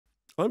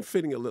I'm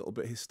feeling a little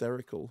bit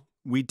hysterical.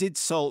 We did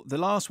solve... The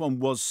last one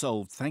was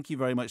solved. Thank you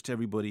very much to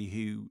everybody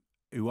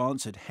who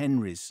answered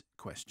Henry's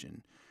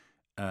question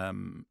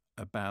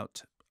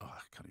about... Oh,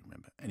 I can't even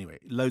remember. Anyway,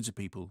 loads of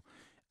people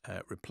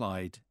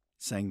replied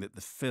saying that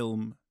the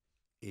film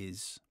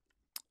is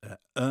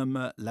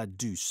Irma la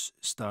Douce,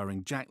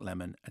 starring Jack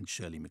Lemmon and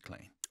Shirley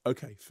MacLaine.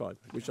 Okay, fine.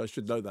 Wish I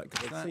should know that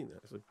because I've seen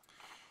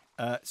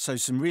that. So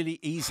some really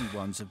easy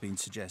ones have been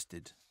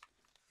suggested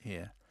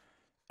here.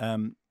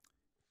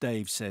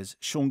 Dave says,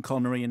 Sean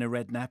Connery in a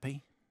red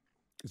nappy.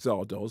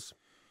 Zardoz.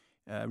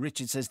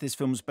 Richard says, this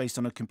film's based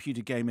on a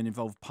computer game and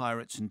involved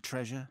pirates and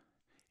treasure.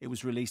 It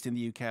was released in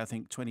the UK, I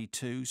think,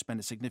 22, spent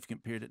a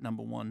significant period at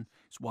 #1.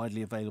 It's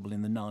widely available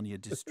in the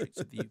Narnia districts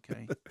of the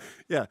UK.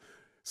 Yeah.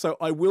 So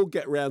I will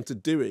get round to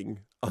doing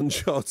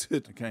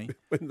Uncharted. Okay.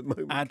 When the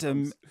moment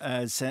Adam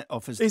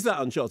offers... Is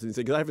that Uncharted?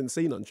 Because I haven't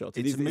seen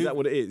Uncharted. Is that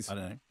what it is? I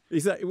don't know.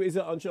 Is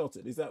that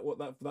Uncharted? Is that what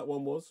that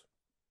one was?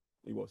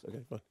 It was. Okay,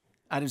 fine.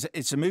 Adam,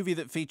 it's a movie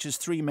that features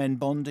 3 men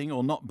bonding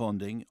or not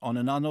bonding on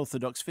an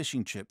unorthodox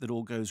fishing trip that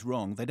all goes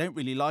wrong. They don't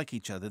really like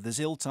each other. There's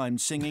ill-timed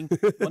singing.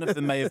 One of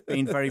them may have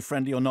been very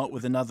friendly or not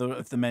with another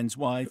of the men's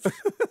wives.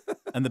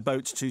 And the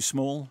boat's too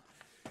small.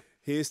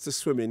 Here's to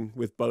swimming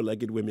with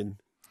bow-legged women.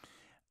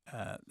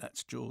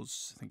 That's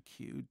Jaws. Thank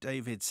you.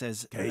 David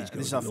says, Cage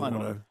this is our final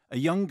one. A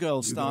young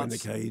girl starts in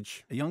the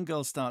cage. A young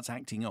girl starts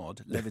acting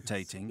odd,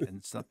 levitating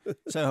and stuff.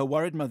 So her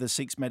worried mother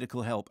seeks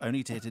medical help,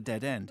 only to hit a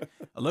dead end.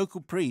 A local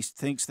priest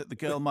thinks that the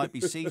girl might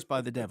be seized by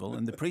the devil,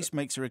 and the priest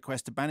makes a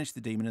request to banish the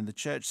demon, and the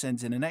church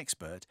sends in an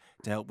expert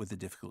to help with the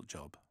difficult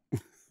job.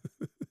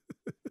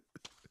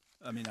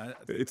 I mean,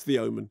 it's The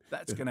Omen.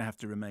 That's going to have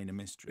to remain a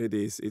mystery. It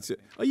is.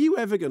 Are you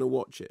ever going to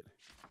watch it?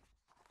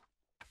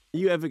 Are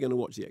you ever going to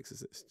watch The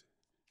Exorcist?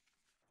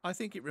 I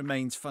think it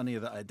remains funnier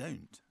that I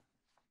don't.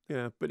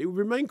 Yeah, but it would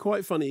remain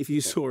quite funny if you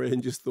saw it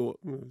and just thought,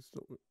 it's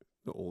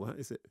not all that,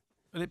 is it?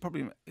 Well, it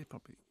probably might be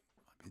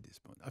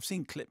disappointing. I've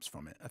seen clips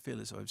from it. I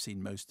feel as though I've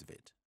seen most of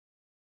it.